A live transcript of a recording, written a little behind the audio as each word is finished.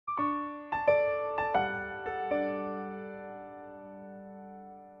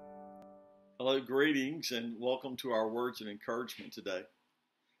Hello, greetings, and welcome to our words of encouragement today.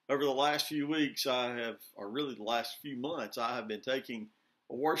 Over the last few weeks, or really the last few months, I have been taking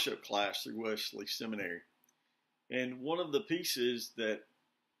a worship class through Wesley Seminary. And one of the pieces that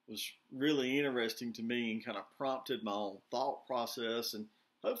was really interesting to me and kind of prompted my own thought process and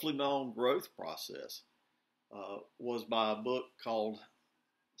hopefully my own growth process was by a book called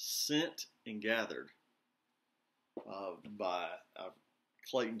Sent and Gathered by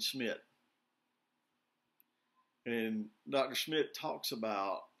Clayton Schmidt. And Dr. Schmidt talks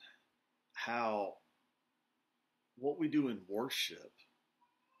about how what we do in worship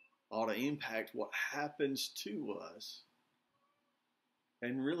ought to impact what happens to us,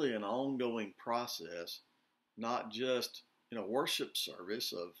 and really an ongoing process, not just in a worship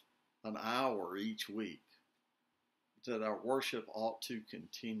service of an hour each week, that our worship ought to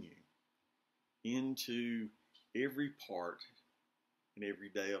continue into every part and every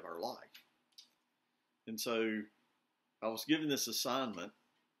day of our life. And so I was given this assignment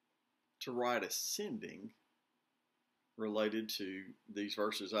to write a sending related to these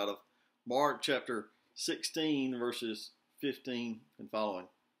verses out of Mark chapter 16, verses 15 and following.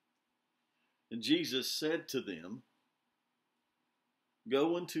 And Jesus said to them,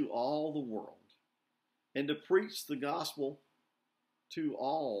 "Go into all the world and to preach the gospel to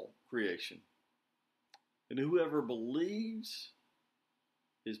all creation. And whoever believes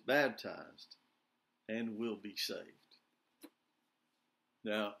is baptized and will be saved."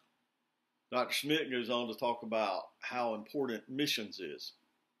 Now, Dr. Schmidt goes on to talk about how important missions is,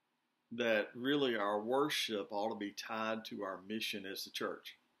 that really our worship ought to be tied to our mission as the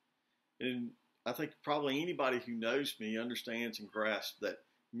church. And I think probably anybody who knows me understands and grasps that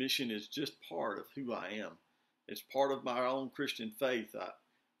mission is just part of who I am. It's part of my own Christian faith.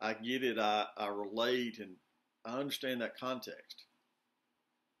 I get it, I relate, and I understand that context.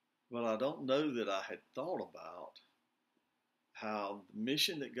 But I don't know that I had thought about how the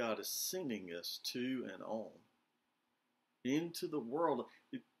mission that God is sending us to and on into the world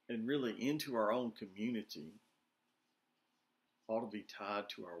and really into our own community ought to be tied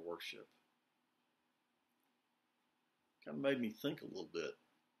to our worship. Kind of made me think a little bit.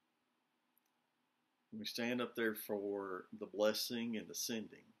 When we stand up there for the blessing and the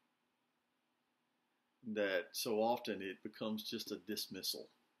sending, that so often it becomes just a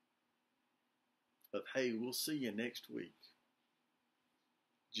dismissal of, hey, we'll see you next week.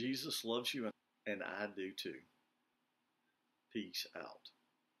 Jesus loves you and I do too. Peace out.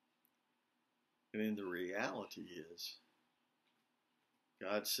 And then the reality is,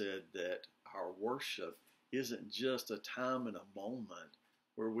 God said that our worship isn't just a time and a moment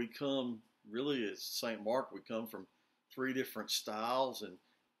where we come, really as St. Mark, we come from 3 different styles and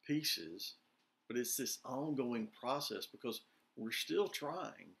pieces, but it's this ongoing process because we're still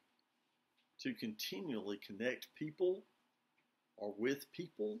trying to continually connect people or with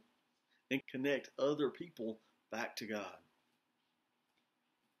people and connect other people back to God.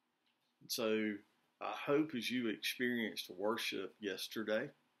 And so I hope as you experienced worship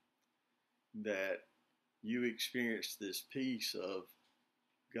yesterday that you experienced this piece of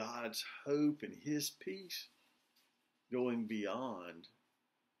God's hope and His peace going beyond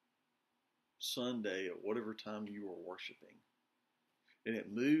Sunday at whatever time you were worshiping. And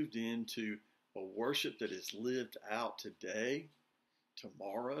it moved into a worship that is lived out today,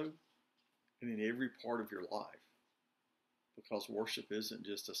 tomorrow, and in every part of your life. Because worship isn't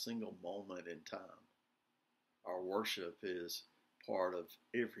just a single moment in time. Our worship is part of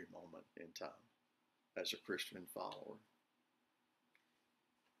every moment in time as a Christian follower.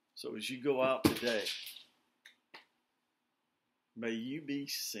 So as you go out today, may you be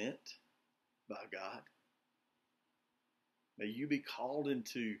sent by God. May you be called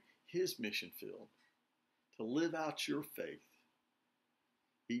into His mission field to live out your faith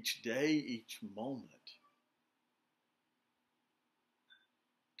each day, each moment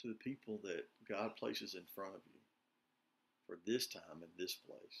to the people that God places in front of you for this time and this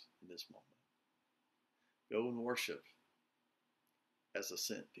place and this moment. Go and worship as a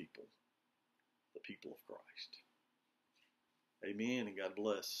sent people, the people of Christ. Amen, and God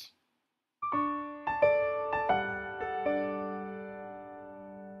bless.